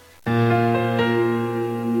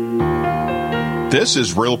This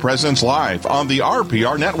is Real Presence Live on the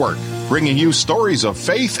RPR Network, bringing you stories of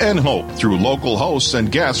faith and hope through local hosts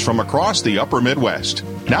and guests from across the upper Midwest.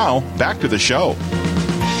 Now, back to the show.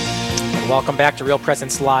 And welcome back to Real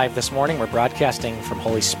Presence Live this morning. We're broadcasting from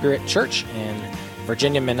Holy Spirit Church in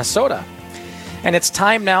Virginia, Minnesota. And it's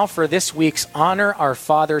time now for this week's Honor Our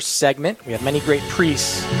Fathers segment. We have many great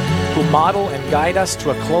priests who model and guide us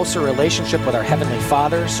to a closer relationship with our Heavenly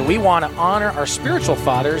Father. So we want to honor our spiritual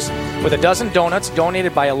fathers with a dozen donuts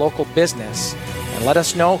donated by a local business. And let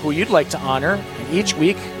us know who you'd like to honor. And each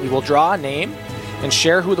week we will draw a name and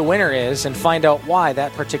share who the winner is and find out why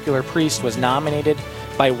that particular priest was nominated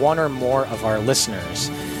by one or more of our listeners.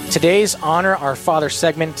 Today's Honor Our Father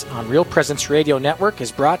segment on Real Presence Radio Network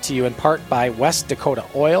is brought to you in part by West Dakota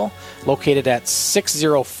Oil, located at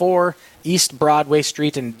 604 East Broadway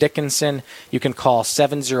Street in Dickinson. You can call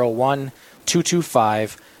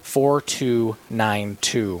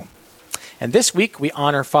 701-225-4292. And this week we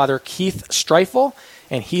honor Father Keith Streifel,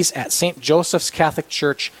 and he's at St. Joseph's Catholic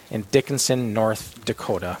Church in Dickinson, North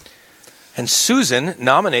Dakota. And Susan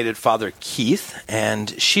nominated Father Keith,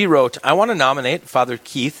 and she wrote, I want to nominate Father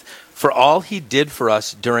Keith for all he did for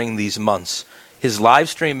us during these months. His live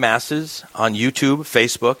stream masses on YouTube,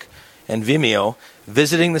 Facebook, and Vimeo,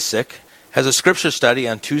 visiting the sick, has a scripture study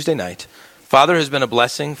on Tuesday night. Father has been a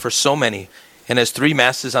blessing for so many and has 3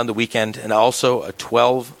 masses on the weekend and also a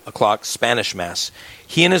 12 o'clock Spanish mass.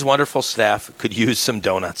 He and his wonderful staff could use some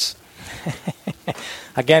donuts.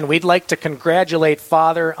 Again, we'd like to congratulate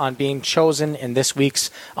Father on being chosen in this week's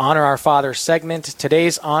Honor Our Father segment.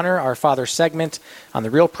 Today's Honor Our Father segment on the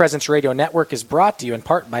Real Presence Radio Network is brought to you in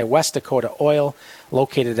part by West Dakota Oil,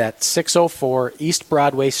 located at 604 East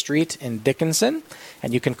Broadway Street in Dickinson.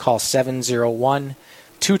 And you can call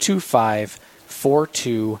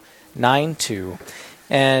 701-225-4292.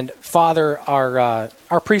 And Father, our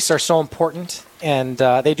priests are so important, and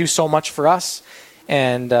they do so much for us.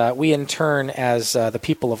 And we, in turn, as the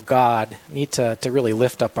people of God, need to really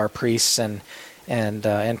lift up our priests and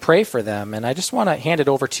pray for them. And I just want to hand it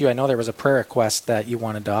over to you. I know there was a prayer request that you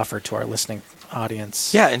wanted to offer to our listening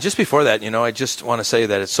audience. Yeah, and just before that, I just want to say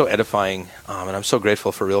that it's so edifying, and I'm so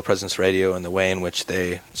grateful for Real Presence Radio and the way in which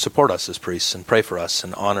they support us as priests and pray for us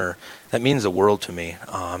and honor. That means the world to me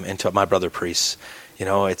and to my brother priests.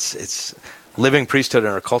 It's living priesthood in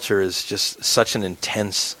our culture is just such an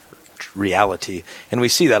intense reality, and we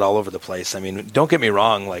see that all over the place. I mean, don't get me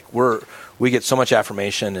wrong, we get so much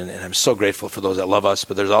affirmation, and I'm so grateful for those that love us,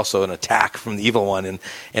 but there's also an attack from the evil one,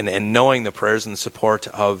 and knowing the prayers and the support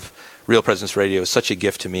of Real Presence Radio is such a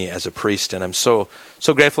gift to me as a priest, and I'm so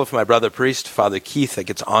grateful for my brother priest, Father Keith, that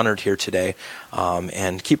gets honored here today,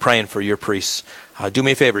 and keep praying for your priests. Do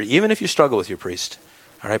me a favor, even if you struggle with your priest,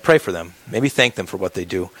 all right, pray for them. Maybe thank them for what they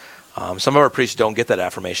do. Some of our priests don't get that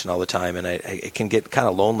affirmation all the time, and it can get kind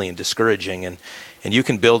of lonely and discouraging, and you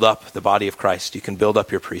can build up the body of Christ. You can build up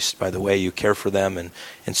your priest by the way you care for them and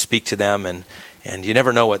speak to them, and you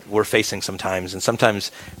never know what we're facing sometimes, and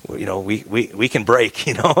sometimes we can break,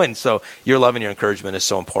 and so your love and your encouragement is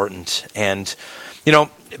so important. And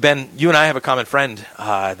Ben, you and I have a common friend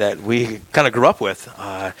that we kind of grew up with,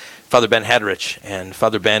 Father Ben Hadrich, and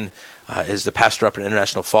Father Ben is the pastor up in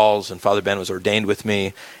International Falls, and Father Ben was ordained with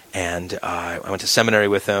me, and I went to seminary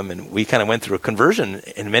with him, and we kind of went through a conversion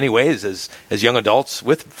in many ways as young adults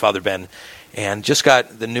with Father Ben, and just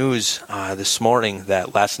got the news this morning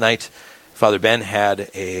that last night Father Ben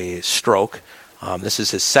had a stroke. This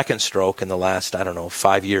is his second stroke in the last,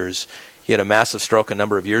 5 years. He had a massive stroke a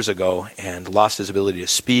number of years ago and lost his ability to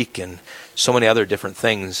speak and so many other different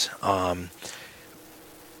things.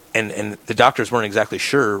 And the doctors weren't exactly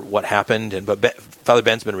sure what happened, but Father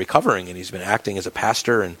Ben's been recovering, and he's been acting as a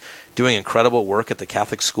pastor and doing incredible work at the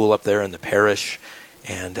Catholic school up there in the parish.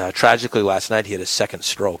 And tragically, last night he had a second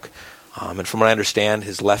stroke. And from what I understand,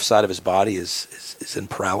 his left side of his body is in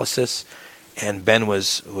paralysis. And Ben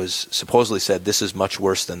was supposedly said this is much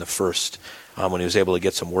worse than the first when he was able to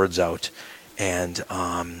get some words out. And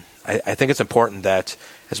I think it's important that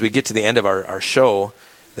as we get to the end of our show,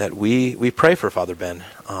 that we pray for Father Ben,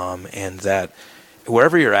 and that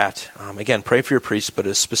wherever you're at, again, pray for your priest, but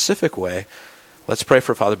in a specific way, let's pray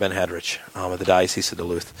for Father Ben Hadrich of the Diocese of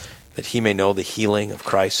Duluth, that he may know the healing of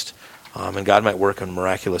Christ, and God might work in a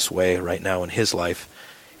miraculous way right now in his life.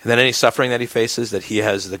 And then any suffering that he faces, that he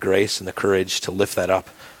has the grace and the courage to lift that up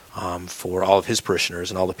for all of his parishioners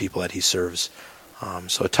and all the people that he serves.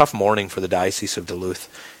 So a tough morning for the Diocese of Duluth.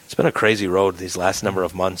 It's been a crazy road these last number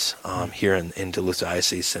of months here in Duluth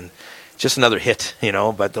Diocese, and just another hit,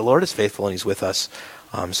 but the Lord is faithful and he's with us.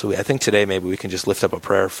 So I think today maybe we can just lift up a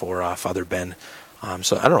prayer for Father Ben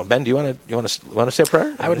So I don't know, Ben. Do you want to say a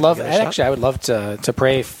prayer? I would love to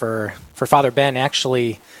pray for Father Ben.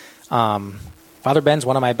 Actually, Father Ben's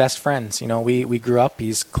one of my best friends. You know, we grew up.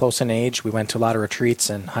 He's close in age. We went to a lot of retreats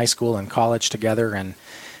in high school and college together.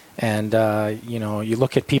 And you know, you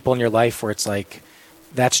look at people in your life where it's like,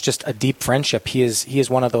 that's just a deep friendship. He is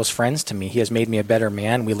one of those friends to me. He has made me a better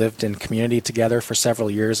man. We lived in community together for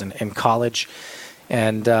several years in college.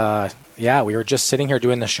 And we were just sitting here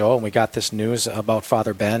doing the show, and we got this news about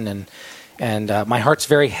Father Ben, and my heart's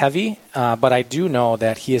very heavy, but I do know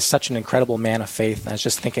that he is such an incredible man of faith. And I was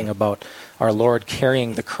just thinking about our Lord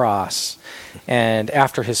carrying the cross. And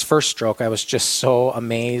after his first stroke, I was just so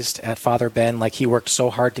amazed at Father Ben. Like, he worked so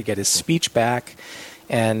hard to get his speech back.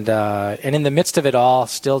 And in the midst of it all,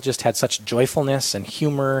 still just had such joyfulness and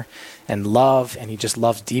humor and love, and he just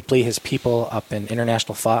loves deeply his people up in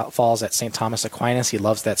International Falls at St. Thomas Aquinas. He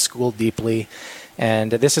loves that school deeply.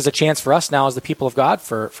 And this is a chance for us now as the people of God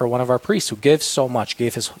for one of our priests who gives so much,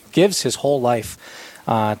 gives his whole life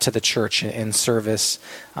to the church in service.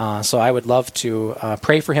 So I would love to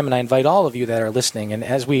pray for him, and I invite all of you that are listening. And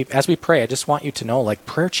as we pray, I just want you to know, like,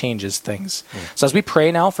 prayer changes things. So as we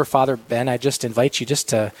pray now for Father Ben, I just invite you just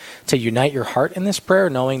to unite your heart in this prayer,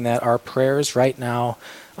 knowing that our prayers right now,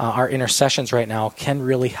 our intercessions right now, can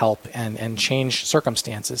really help and change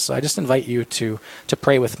circumstances. So I just invite you to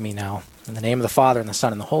pray with me now. In the name of the Father, and the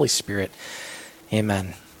Son, and the Holy Spirit.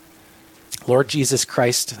 Amen. Lord Jesus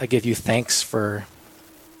Christ, I give you thanks for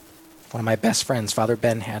one of my best friends, Father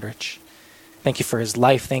Ben Hadrich. Thank you for his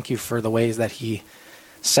life. Thank you for the ways that he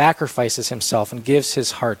sacrifices himself and gives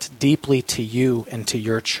his heart deeply to you and to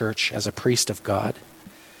your church as a priest of God.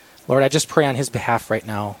 Lord, I just pray on his behalf right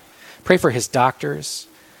now. Pray for his doctors.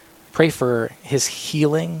 Pray for his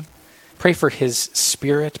healing. Pray for his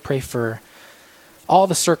spirit. Pray for all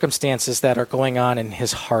the circumstances that are going on in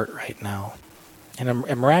his heart right now. In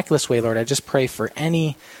a miraculous way, Lord, I just pray for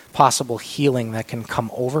any possible healing that can come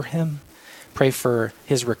over him. Pray for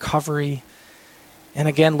his recovery. And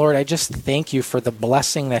again, Lord, I just thank you for the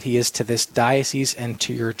blessing that he is to this diocese and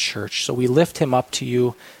to your church. So we lift him up to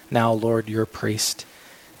you now, Lord, your priest.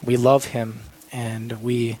 We love him, and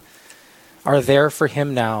we are there for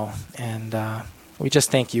him now. And we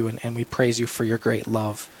just thank you, and we praise you for your great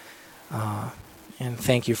love. And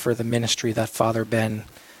thank you for the ministry that Father Ben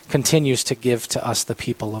continues to give to us, the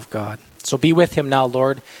people of God. So be with him now,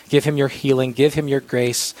 Lord. Give him your healing. Give him your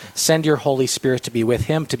grace. Send your Holy Spirit to be with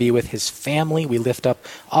him, to be with his family. We lift up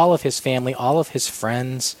all of his family, all of his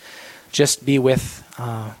friends. Just be with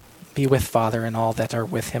Father and all that are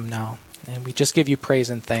with him now. And we just give you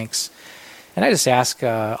praise and thanks. And I just ask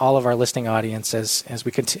all of our listening audience, as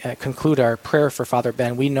we conclude our prayer for Father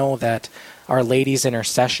Ben, we know that Our Lady's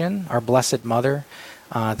intercession, our Blessed Mother,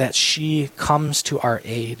 that she comes to our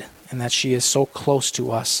aid, and that she is so close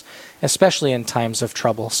to us, especially in times of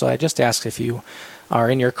trouble. So I just ask, if you are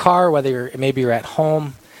in your car, whether maybe you're at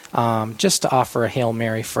home, just to offer a Hail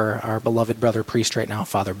Mary for our beloved brother priest right now,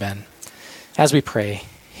 Father Ben. As we pray,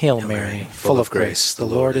 Hail Mary, full of grace, the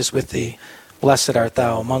Lord is with thee. Blessed art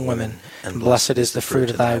thou among women, and blessed is the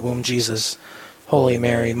fruit of thy womb, Jesus. Holy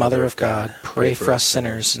Mary, Mother of God, pray for us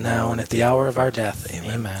sinners, now and at the hour of our death.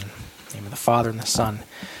 Amen. In the name of the Father, and the Son,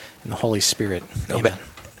 and the Holy Spirit. Amen.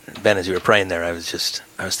 Ben, as you were praying there, I was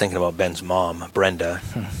thinking about Ben's mom, Brenda,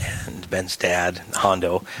 and Ben's dad,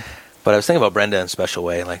 Hondo. But I was thinking about Brenda in a special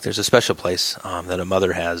way. Like, there's a special place that a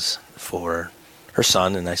mother has for her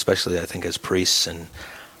son, and especially, I think, as priests. And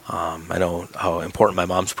I know how important my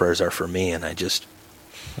mom's prayers are for me, and I just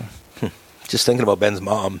thinking about Ben's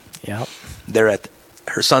mom. Yep. They're at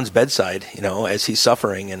her son's bedside, as he's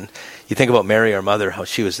suffering. And you think about Mary, our mother, how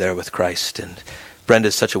she was there with Christ. And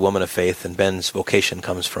Brenda's such a woman of faith, and Ben's vocation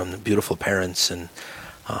comes from beautiful parents. And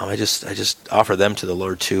I just offer them to the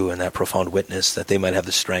Lord too, and that profound witness that they might have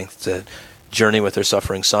the strength to journey with their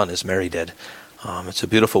suffering son as Mary did. It's a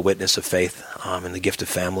beautiful witness of faith and the gift of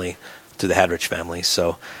family to the Hadrich family.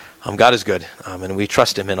 So God is good, and we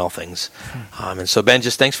trust him in all things. And so, Ben,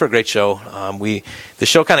 just thanks for a great show. The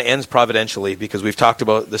show kind of ends providentially because we've talked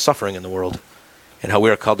about the suffering in the world and how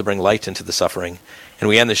we are called to bring light into the suffering. And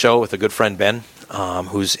we end the show with a good friend, Ben,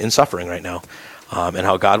 who's in suffering right now, and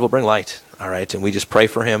how God will bring light. All right, and we just pray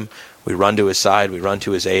for him. We run to his side. We run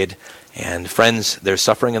to his aid. And friends, there's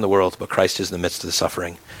suffering in the world, but Christ is in the midst of the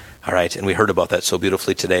suffering. All right, and we heard about that so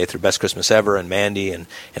beautifully today through Best Christmas Ever and Mandy and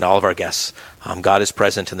all of our guests. God is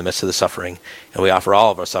present in the midst of the suffering, and we offer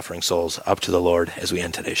all of our suffering souls up to the Lord as we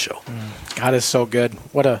end today's show. God is so good.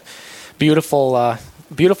 What a beautiful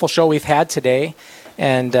show we've had today.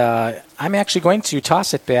 And I'm actually going to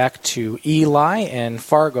toss it back to Eli and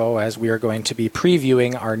Fargo as we are going to be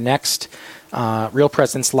previewing our next Real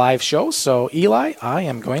Presence Live show. So, Eli, I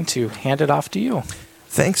am going to hand it off to you.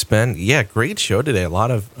 Thanks, Ben. Yeah, great show today. A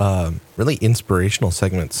lot of really inspirational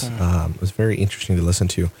segments. It was very interesting to listen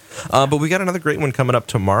to. But we got another great one coming up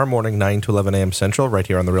tomorrow morning, 9 to 11 a.m. Central, right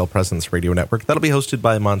here on the Real Presence Radio Network. That'll be hosted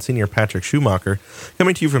by Monsignor Patrick Schumacher,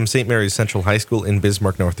 coming to you from St. Mary's Central High School in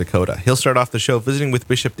Bismarck, North Dakota. He'll start off the show visiting with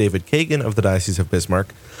Bishop David Kagan of the Diocese of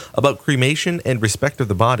Bismarck about cremation and respect of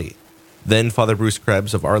the body. Then Father Bruce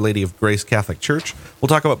Krebs of Our Lady of Grace Catholic Church will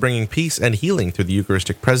talk about bringing peace and healing through the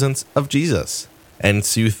Eucharistic presence of Jesus. And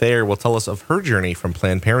Sue Thayer will tell us of her journey from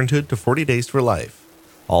Planned Parenthood to 40 Days for Life.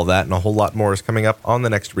 All that and a whole lot more is coming up on the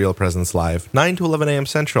next Real Presence Live, 9 to 11 a.m.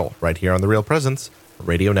 Central, right here on the Real Presence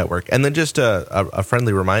Radio Network. And then just a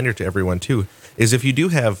friendly reminder to everyone, too, is if you do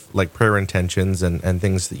have like prayer intentions and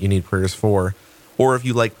things that you need prayers for, or if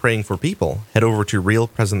you like praying for people, head over to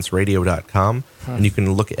realpresenceradio.com, and you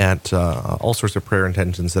can look at all sorts of prayer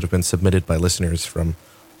intentions that have been submitted by listeners from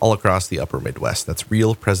all across the upper Midwest. That's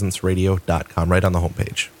realpresenceradio.com, right on the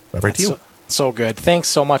homepage. Right to you. So good. Thanks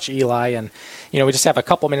so much, Eli. And, we just have a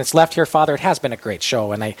couple minutes left here, Father. It has been a great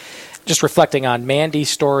show. And I just reflecting on Mandy's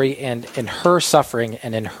story and in her suffering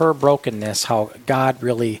and in her brokenness, how God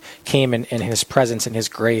really came in his presence and his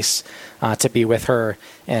grace to be with her.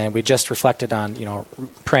 And we just reflected on,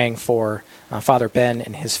 praying for Father Ben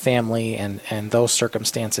and his family and those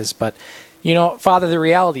circumstances. But, Father, the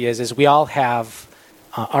reality is we all have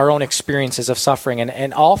our own experiences of suffering,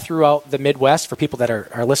 and all throughout the Midwest, for people that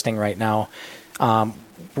are listening right now,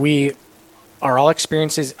 we are all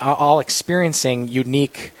experiencing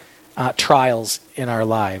unique trials in our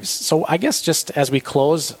lives. So I guess just as we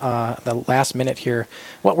close the last minute here,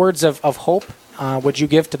 what words of hope would you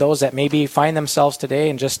give to those that maybe find themselves today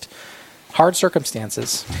in just hard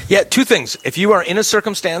circumstances? Yeah, two things. If you are in a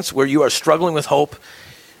circumstance where you are struggling with hope,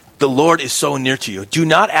 the Lord is so near to you. Do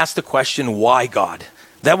not ask the question, why God?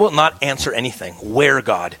 That will not answer anything. Where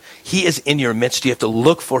God? He is in your midst. You have to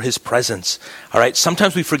look for his presence. All right?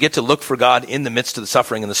 Sometimes we forget to look for God in the midst of the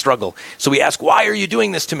suffering and the struggle. So we ask, why are you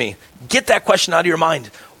doing this to me? Get that question out of your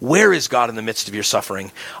mind. Where is God in the midst of your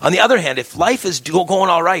suffering? On the other hand, if life is going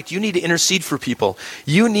all right, you need to intercede for people.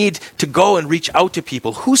 You need to go and reach out to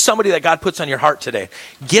people. Who's somebody that God puts on your heart today?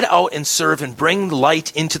 Get out and serve and bring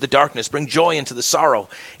light into the darkness, bring joy into the sorrow.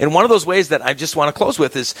 And one of those ways that I just want to close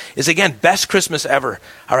with is again, Best Christmas Ever.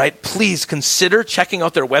 All right, please consider checking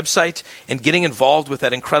out their website and getting involved with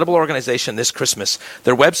that incredible organization this Christmas.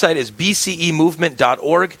 Their website is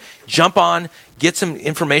bcemovement.org. Jump on, get some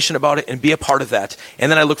information about it, and be a part of that. And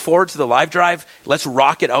then I look forward to the live drive. Let's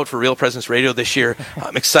rock it out for Real Presence Radio this year.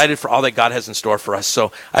 I'm excited for all that God has in store for us.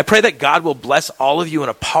 So I pray that God will bless all of you in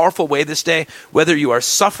a powerful way this day, whether you are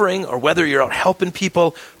suffering or whether you're out helping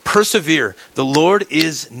people. Persevere. The Lord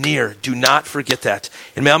is near. Do not forget that.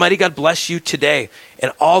 And may Almighty God bless you today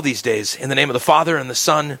and all these days. In the name of the Father and the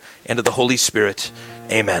Son and of the Holy Spirit.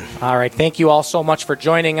 Amen. All right. Thank you all so much for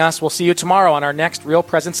joining us. We'll see you tomorrow on our next Real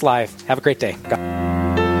Presence Live. Have a great day.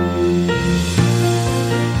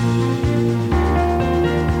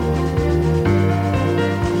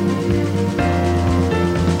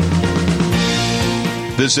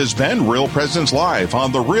 This has been Real Presence Live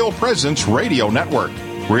on the Real Presence Radio Network.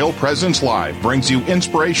 Real Presence Live brings you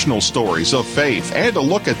inspirational stories of faith and a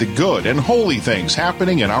look at the good and holy things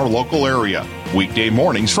happening in our local area. Weekday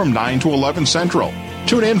mornings from 9 to 11 Central.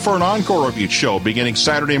 Tune in for an encore of each show beginning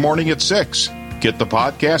Saturday morning at 6. Get the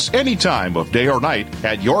podcast any time of day or night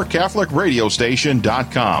at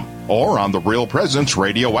yourcatholicradiostation.com or on the Real Presence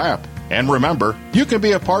Radio app. And remember, you can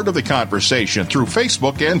be a part of the conversation through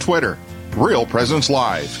Facebook and Twitter. Real Presence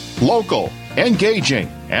Live. Local, engaging,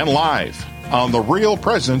 and live on the Real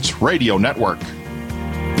Presence Radio Network.